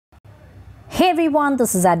Hey everyone,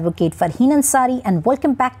 this is Advocate Farheen Ansari and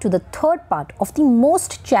welcome back to the third part of the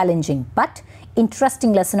most challenging but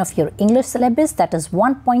interesting lesson of your English syllabus, that is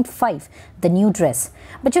 1.5, the new dress.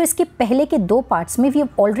 बच्चों इसके पहले के दो parts में we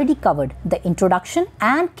have already covered the introduction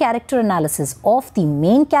and character analysis of the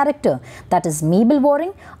main character, that is Mabel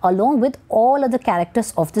Waring, along with all other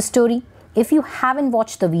characters of the story. If you haven't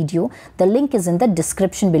watched the video, the link is in the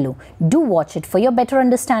description below. Do watch it for your better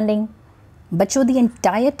understanding. Bachcho, the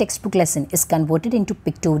entire textbook lesson is converted into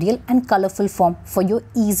pictorial and colorful form for your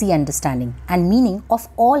easy understanding, and meaning of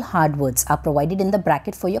all hard words are provided in the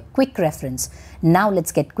bracket for your quick reference. Now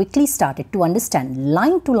let's get quickly started to understand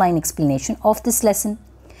line-to-line explanation of this lesson.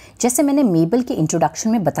 जैसे मैंने मेबल के introduction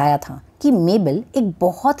में बताया था कि मेबल एक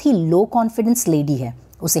बहुत ही low confidence lady है.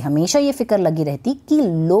 उसे हमेशा ये फिक्र लगी रहती कि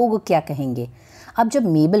लोग क्या कहेंगे. अब जब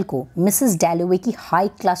मेबल को मिसेस डैलोवे की हाई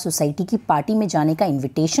क्लास सोसाइटी की पार्टी में जाने का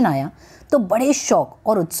इनविटेशन आया तो बड़े शौक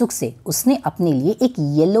और उत्सुक से उसने अपने लिए एक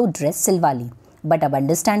येलो ड्रेस सिलवा ली. बट अब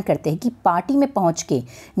अंडरस्टैंड करते हैं कि पार्टी में पहुंच के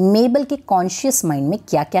मेबल के कॉन्शियस माइंड में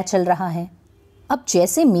क्या क्या चल रहा है. अब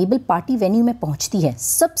जैसे मेबल पार्टी वेन्यू में पहुंचती है,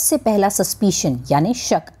 सबसे पहला सस्पिशन यानी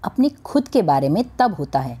शक अपने खुद के बारे में तब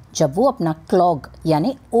होता है जब वो अपना क्लॉग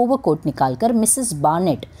यानी ओवरकोट निकालकर मिसेस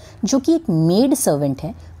बार्नेट, जो कि एक मेड सर्वेंट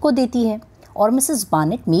है, को देती है. और मिसेस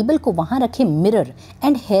बार्नेट मेबल को वहाँ रखे मिरर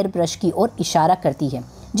एंड हेयर ब्रश की ओर इशारा करती है,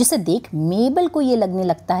 जिसे देख मेबल को ये लगने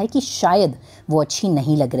लगता है कि शायद वो अच्छी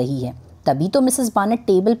नहीं लग रही है. तभी तो मिसेस बार्नेट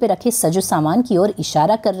टेबल पे रखे सजो सामान की ओर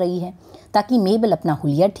इशारा कर रही है ताकि मेबल अपना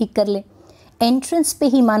हुलिया ठीक कर ले. एंट्रेंस पे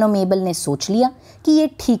ही मानो मेबल ने सोच लिया कि ये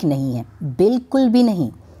ठीक नहीं है, बिल्कुल भी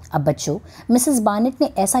नहीं. अब बच्चों, मिसेस बार्नेट ने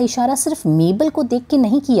ऐसा इशारा सिर्फ मेबल को देख के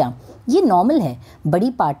नहीं किया. ये नॉर्मल है. बड़ी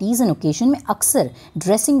पार्टीज़ एंड ओकेजन में अक्सर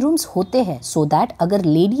ड्रेसिंग रूम्स होते हैं सो दैट अगर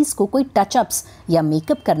लेडीज़ को कोई टचअप्स या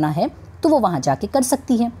मेकअप करना है तो वो वहाँ जाके कर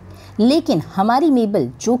सकती है. लेकिन हमारी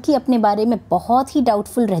मेबल, जो कि अपने बारे में बहुत ही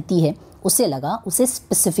डाउटफुल रहती है, उसे लगा उसे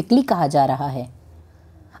स्पेसिफिकली कहा जा रहा है.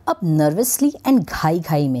 अब नर्वसली एंड घाई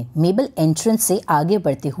घाई में मेबल एंट्रेंस से आगे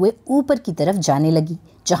बढ़ते हुए ऊपर की तरफ जाने लगी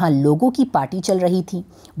जहां लोगों की पार्टी चल रही थी.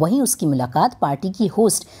 वहीं उसकी मुलाकात पार्टी की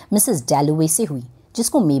होस्ट मिसेस डैलोवे से हुई,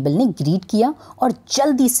 जिसको मेबल ने ग्रीट किया और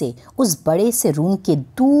जल्दी से उस बड़े से रूम के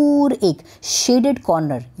दूर एक शेडेड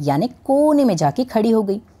कॉर्नर यानी कोने में जाके खड़ी हो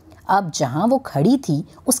गई. अब जहां वो खड़ी थी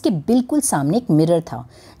उसके बिल्कुल सामने एक मिरर था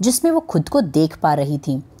जिसमें वो खुद को देख पा रही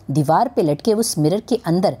थी. दीवार पे लटके उस मिरर के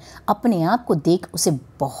अंदर अपने आप को देख उसे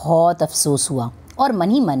बहुत अफसोस हुआ और मन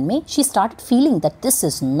ही मन में she started feeling that this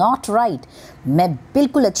is not right. मैं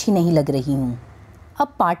बिल्कुल अच्छी नहीं लग रही हूँ.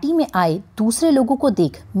 अब पार्टी में आए दूसरे लोगों को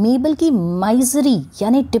देख मेबल की माइजरी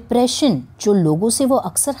यानी डिप्रेशन, जो लोगों से वो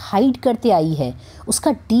अक्सर हाइड करते आई है,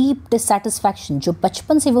 उसका डीप डिससेटिस्फैक्शन जो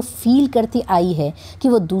बचपन से वो फील करती आई है कि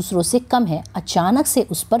वो दूसरों से कम है, अचानक से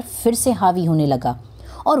उस पर फिर से हावी होने लगा.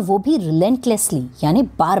 और वो भी रिलेंटलेसली यानी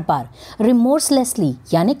बार बार, रिमोर्सलेसली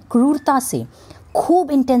यानी क्रूरता से,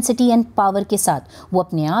 खूब इंटेंसिटी एंड पावर के साथ वो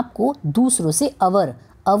अपने आप को दूसरों से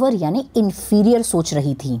अवर यानी इन्फीरियर सोच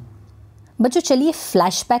रही थी. बच्चों, चलिए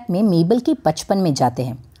फ्लैशबैक में मेबल के बचपन में जाते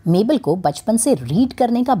हैं. मेबल को बचपन से रीड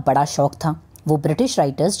करने का बड़ा शौक था. वो ब्रिटिश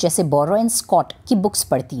राइटर्स जैसे बोरो एंड स्कॉट की बुक्स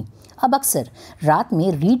पढ़ती. अब अक्सर रात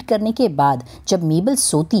में रीड करने के बाद जब मेबल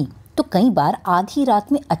सोती तो कई बार आधी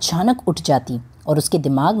रात में अचानक उठ जाती और उसके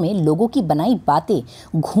दिमाग में लोगों की बनाई बातें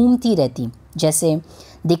घूमती रहती, जैसे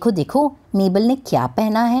देखो देखो मेबल ने क्या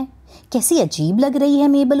पहना है, कैसी अजीब लग रही है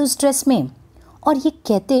मेबल उस ड्रेस में. और ये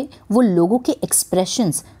कहते वो लोगों के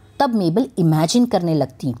एक्सप्रेशंस, तब मेबल इमेजिन करने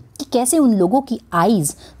लगती कि कैसे उन लोगों की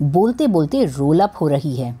आईज़ बोलते बोलते रोल अप हो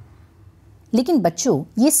रही है. लेकिन बच्चों,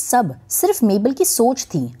 ये सब सिर्फ मेबल की सोच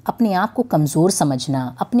थी. अपने आप को कमज़ोर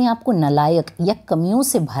समझना, अपने आप को नालायक या कमियों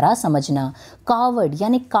से भरा समझना, कावर्ड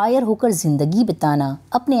यानी कायर होकर ज़िंदगी बिताना,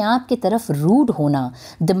 अपने आप की तरफ रूड होना,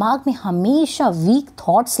 दिमाग में हमेशा वीक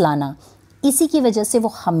थॉट्स लाना, इसी की वजह से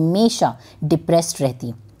वो हमेशा डिप्रेस्ड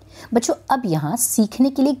रहती. बच्चों, अब यहाँ सीखने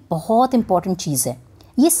के लिए एक बहुत इंपॉर्टेंट चीज़ है.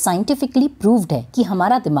 ये साइंटिफिकली प्रूव्ड है कि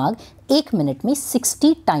हमारा दिमाग 1 मिनट में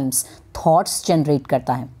 60 टाइम्स थॉट्स जनरेट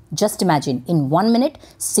करता है. जस्ट इमेजिन, इन 1 मिनट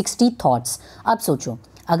 60 थॉट्स. अब सोचो,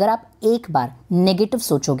 अगर आप एक बार नेगेटिव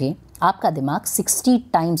सोचोगे, आपका दिमाग 60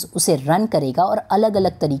 टाइम्स उसे रन करेगा और अलग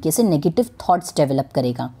अलग तरीके से नेगेटिव थॉट्स डेवलप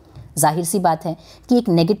करेगा. जाहिर सी बात है कि एक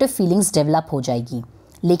नेगेटिव फीलिंग्स डेवलप हो जाएगी.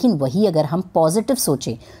 लेकिन वही अगर हम पॉजिटिव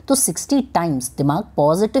सोचें तो 60 टाइम्स दिमाग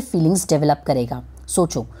पॉजिटिव फीलिंग्स डेवलप करेगा.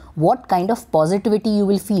 सोचो, what kind of positivity you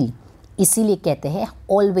will feel. इसीलिए कहते हैं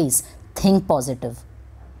ऑलवेज थिंक पॉजिटिव.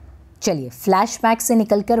 चलिए फ्लैशबैक से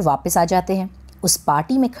निकलकर वापस आ जाते हैं. उस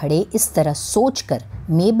पार्टी में खड़े इस तरह सोचकर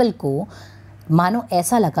मेबल को मानो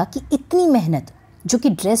ऐसा लगा कि इतनी मेहनत जो कि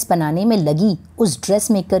ड्रेस बनाने में लगी उस ड्रेस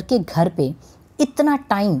मेकर के घर पे, इतना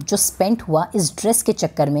टाइम जो स्पेंड हुआ इस ड्रेस के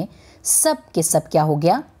चक्कर में, सब के सब क्या हो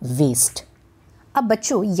गया, वेस्ट। अब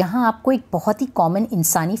बच्चों यहाँ आपको एक बहुत ही कॉमन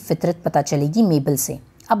इंसानी फितरत पता चलेगी मेबल से।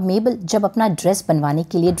 अब मेबल जब अपना ड्रेस बनवाने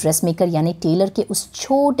के लिए ड्रेस मेकर यानी टेलर के उस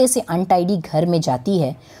छोटे से अनटाइडी घर में जाती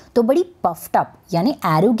है तो बड़ी पफ्ड अप यानी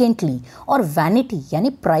एरोगेंटली और वैनिटी यानी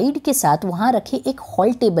प्राइड के साथ वहाँ रखे एक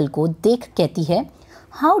हॉल टेबल को देख कहती है,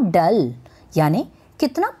 हाउ डल, यानी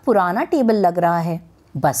कितना पुराना टेबल लग रहा है,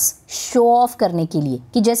 बस शो ऑफ करने के लिए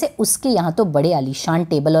कि जैसे उसके यहाँ तो बड़े आलीशान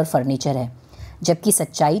टेबल और फर्नीचर है। जबकि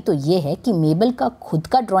सच्चाई तो ये है कि मेबल का खुद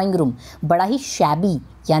का ड्राइंग रूम बड़ा ही शैबी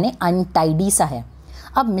यानी अनटाइडी सा है।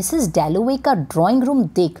 अब मिसेस डैलोवे का ड्राइंग रूम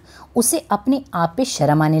देख उसे अपने आप पे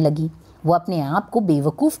शर्म आने लगी। वो अपने आप को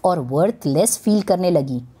बेवकूफ़ और वर्थलेस फील करने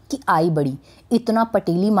लगी कि आई बड़ी इतना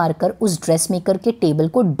पटेली मारकर उस ड्रेस मेकर के टेबल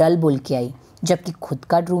को डल बोल के आई, जबकि खुद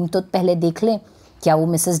का रूम तो पहले देख लें। क्या वो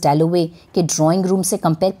मिसेस डैलोवे के ड्राइंग रूम से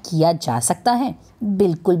कंपेयर किया जा सकता है?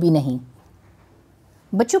 बिल्कुल भी नहीं।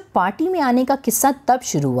 बच्चों पार्टी में आने का किस्सा तब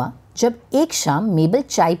शुरू हुआ जब एक शाम मेबल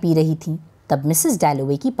चाय पी रही थी। तब मिसेस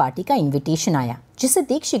डैलोवे की पार्टी का इनविटेशन आया, जिसे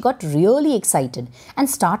देख she got really excited and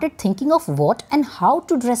started thinking of what and how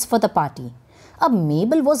to dress for the party. अब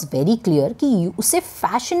मेबल वॉज वेरी क्लियर कि उसे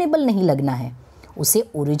फैशनेबल नहीं लगना है, उसे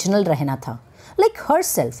ओरिजिनल रहना था, लाइक हर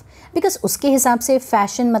सेल्फ, बिकॉज उसके हिसाब से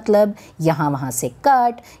फैशन मतलब यहाँ वहाँ से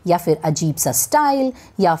कट या फिर अजीब सा स्टाइल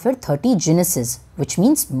या फिर 30 जिनिसेस विच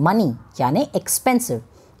मीन्स मनी यानी एक्सपेंसिव।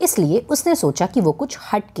 इसलिए उसने सोचा कि वो कुछ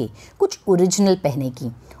हट के कुछ ओरिजिनल पहने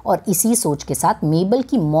की, और इसी सोच के साथ मेबल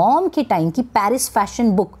की मॉम के टाइम की पेरिस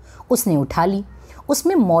फैशन बुक उसने उठा ली।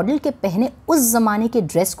 उसमें मॉडल के पहने उस ज़माने के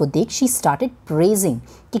ड्रेस को देख शी स्टार्टेड प्रेजिंग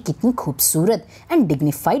कि कितनी खूबसूरत एंड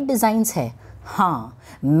डिग्निफाइड डिज़ाइंस है। हाँ,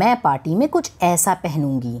 मैं पार्टी में कुछ ऐसा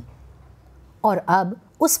पहनूंगी। और अब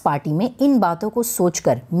उस पार्टी में इन बातों को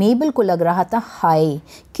सोचकर मेबल को लग रहा था, हाय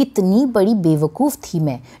कितनी बड़ी बेवकूफ़ थी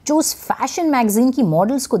मैं, जो उस फैशन मैगज़ीन की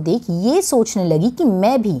मॉडल्स को देख ये सोचने लगी कि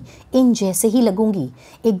मैं भी इन जैसे ही लगूंगी,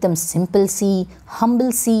 एकदम सिंपल सी,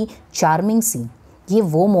 हम्बल सी, चार्मिंग सी। ये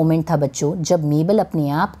वो मोमेंट था बच्चों जब मेबल अपने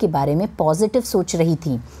आप के बारे में पॉजिटिव सोच रही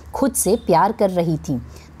थी, खुद से प्यार कर रही थी।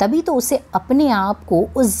 तभी तो उसे अपने आप को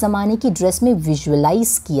उस ज़माने की ड्रेस में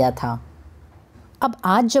विजुअलाइज किया था। अब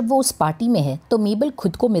आज जब वो उस पार्टी में है तो मेबल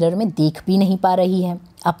खुद को मिरर में देख भी नहीं पा रही है।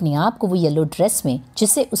 अपने आप को वो येलो ड्रेस में,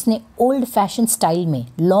 जिसे उसने ओल्ड फैशन स्टाइल में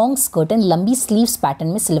लॉन्ग स्कर्ट एंड लंबी स्लीव्स पैटर्न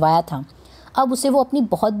में सिलवाया था, अब उसे वो अपनी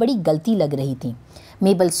बहुत बड़ी गलती लग रही थी।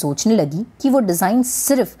 मेबल सोचने लगी कि वो डिज़ाइन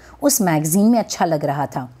सिर्फ उस मैगज़ीन में अच्छा लग रहा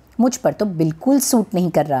था, मुझ पर तो बिल्कुल सूट नहीं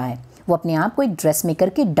कर रहा है। वो अपने आप को एक ड्रेस मेकर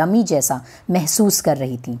के डमी जैसा महसूस कर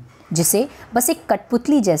रही थी, जिसे बस एक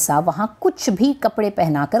कठपुतली जैसा वहाँ कुछ भी कपड़े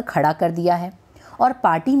पहनाकर खड़ा कर दिया है, और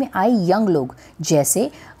पार्टी में आए यंग लोग जैसे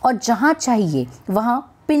और जहाँ चाहिए वहाँ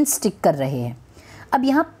पिन स्टिक कर रहे हैं। अब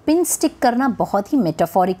यहाँ पिन स्टिक करना बहुत ही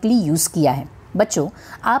मेटाफोरिकली यूज़ किया है। बच्चों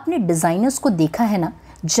आपने डिज़ाइनर्स को देखा है ना,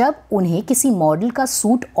 जब उन्हें किसी मॉडल का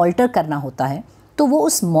सूट ऑल्टर करना होता है तो वो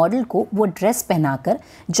उस मॉडल को वो ड्रेस पहनाकर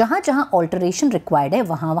जहाँ जहाँ ऑल्टरेशन रिक्वायर्ड है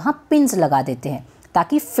वहाँ वहाँ पिन्स लगा देते हैं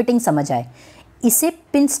ताकि फिटिंग समझ आए। इसे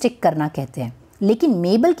पिन स्टिक करना कहते हैं। लेकिन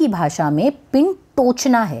मेबल की भाषा में पिन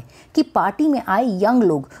टोचना है कि पार्टी में आए यंग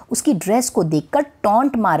लोग उसकी ड्रेस को देखकर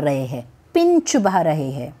टॉन्ट मार रहे हैं, पिन चुभा रहे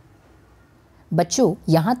हैं। बच्चों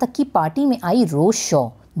यहाँ तक कि पार्टी में आई रोज शॉ,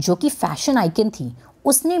 जो कि फैशन आइकन थी,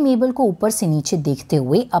 उसने मेबल को ऊपर से नीचे देखते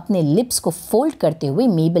हुए अपने लिप्स को फोल्ड करते हुए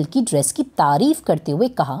मेबल की ड्रेस की तारीफ करते हुए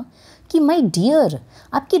कहा कि माय डियर,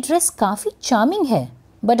 आपकी ड्रेस काफ़ी चार्मिंग है।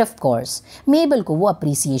 बट ऑफ कोर्स मेबल को वो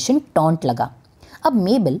अप्रिसिएशन टॉन्ट लगा। अब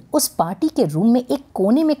मेबल उस पार्टी के रूम में एक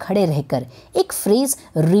कोने में खड़े रहकर एक फ्रेज़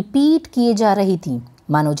रिपीट किए जा रही थी,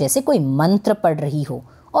 मानो जैसे कोई मंत्र पढ़ रही हो,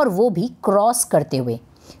 और वो भी क्रॉस करते हुए।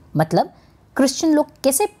 मतलब क्रिश्चियन लोग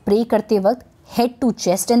कैसे प्रे करते वक्त head to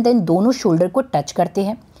chest and then दोनों शोल्डर को टच करते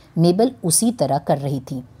हैं, मेबल उसी तरह कर रही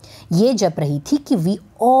थी। ये जप रही थी कि we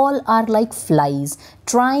all are like flies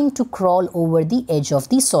trying to crawl over the age of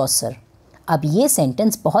the saucer. अब ये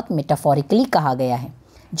सेंटेंस बहुत मेटाफोरिकली कहा गया है,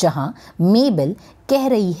 जहाँ मेबल कह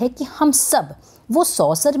रही है कि हम सब वो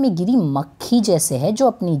सॉसर में गिरी मक्खी जैसे है जो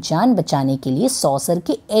अपनी जान बचाने के लिए सॉसर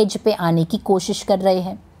के एज पे आने की कोशिश कर रहे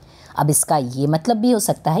हैं। अब इसका ये मतलब भी हो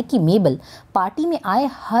सकता है कि मेबल पार्टी में आए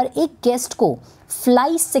हर एक गेस्ट को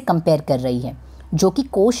फ्लाइज से कंपेयर कर रही है, जो कि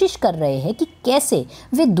कोशिश कर रहे हैं कि कैसे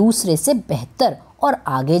वे दूसरे से बेहतर और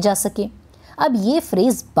आगे जा सके। अब ये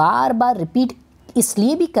फ्रेज़ बार बार रिपीट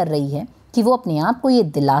इसलिए भी कर रही है कि वो अपने आप को ये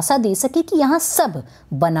दिलासा दे सके कि यहाँ सब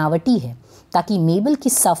बनावटी है, ताकि मेबल की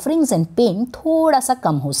सफरिंग्स एंड पेन थोड़ा सा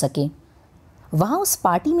कम हो सके। वहाँ उस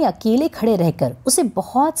पार्टी में अकेले खड़े रहकर उसे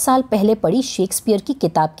बहुत साल पहले पढ़ी शेक्सपियर की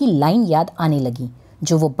किताब की लाइन याद आने लगी,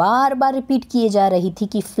 जो वो बार बार रिपीट किए जा रही थी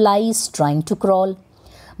कि फ्लाइज ट्राइंग टू क्रॉल।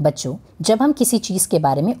 बच्चों, जब हम किसी चीज़ के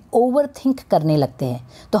बारे में ओवर थिंक करने लगते हैं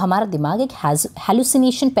तो हमारा दिमाग एक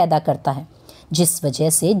हैलुसिनेशन पैदा करता है, जिस वजह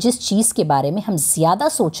से जिस चीज़ के बारे में हम ज़्यादा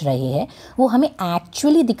सोच रहे हैं वो हमें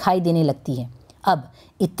एक्चुअली दिखाई देने लगती है। अब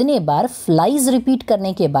इतने बार फ्लाइज रिपीट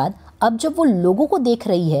करने के बाद अब जब वो लोगों को देख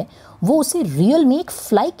रही है वो उसे रियल में एक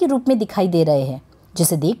फ्लाई के रूप में दिखाई दे रहे हैं,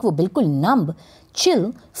 जिसे देख वो बिल्कुल नंब,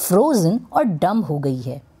 चिल, फ्रोजन और डम हो गई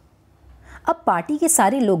है। अब पार्टी के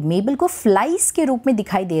सारे लोग मेबल को फ्लाइज के रूप में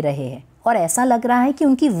दिखाई दे रहे हैं और ऐसा लग रहा है कि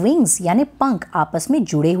उनकी विंग्स यानी पंख आपस में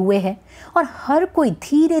जुड़े हुए हैं और हर कोई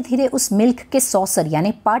धीरे धीरे उस मिल्क के सॉसर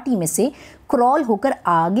यानी पार्टी में से क्रॉल होकर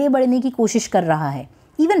आगे बढ़ने की कोशिश कर रहा है।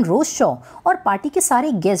 इवन रोज शॉ और पार्टी के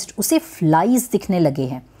सारे गेस्ट उसे फ्लाइज दिखने लगे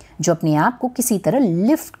हैं, जो अपने आप को किसी तरह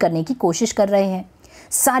लिफ्ट करने की कोशिश कर रहे हैं।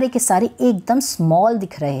 सारे के सारे एकदम स्मॉल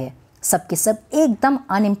दिख रहे हैं, सब के सब एकदम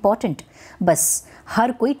अनइम्पॉर्टेंट। बस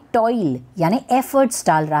हर कोई टॉयल यानी एफर्ट्स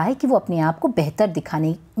डाल रहा है कि वो अपने आप को बेहतर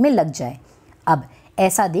दिखाने में लग जाए। अब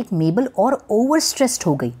ऐसा देख मेबल और ओवर स्ट्रेस्ड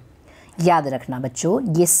हो गई। याद रखना बच्चों,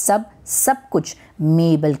 ये सब कुछ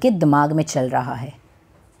मेबल के दिमाग में चल रहा है।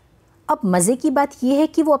 अब मज़े की बात यह है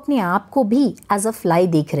कि वो अपने आप को भी एज अ फ्लाई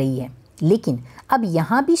देख रही है, लेकिन अब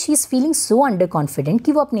यहाँ भी she is feeling so under confident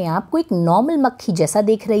कि वो अपने आप को एक नॉर्मल मक्खी जैसा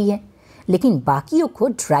देख रही है, लेकिन बाकियों को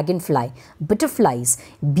dragon fly, butterflies,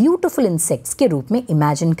 beautiful insects के रूप में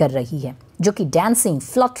इमेजिन कर रही है, जो कि डांसिंग,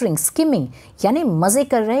 फ्लटरिंग, स्किमिंग यानी मज़े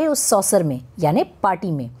कर रहे हैं उस सॉसर में यानी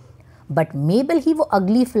पार्टी में। बट मेबल ही वो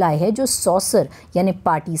अगली फ्लाई है जो सॉसर यानी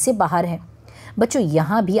पार्टी से बाहर है। बच्चों,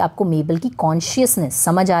 यहाँ भी आपको मेबल की कॉन्शियसनेस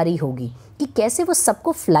समझ आ रही होगी कि कैसे वो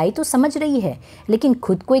सबको फ्लाई तो समझ रही है, लेकिन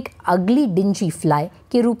खुद को एक अगली डिंजी फ्लाई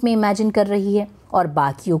के रूप में इमेजिन कर रही है और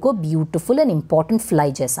बाकियों को ब्यूटिफुल एंड इम्पॉर्टेंट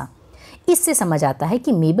फ्लाई जैसा। इससे समझ आता है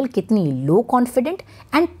कि मेबल कितनी लो कॉन्फिडेंट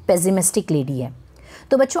एंड पेसिमिस्टिक लेडी है।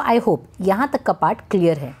 तो बच्चों, आई होप यहाँ तक का पार्ट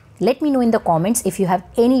क्लियर है। Let me know in the comments if you have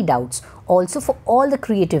any doubts. Also, for all the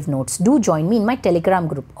creative notes, do join me in my Telegram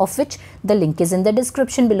group, of which the link is in the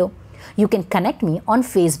description below. You can connect me on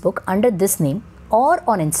Facebook under this name or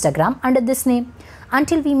on Instagram under this name.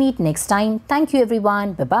 Until we meet next time, thank you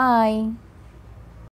everyone. Bye-bye.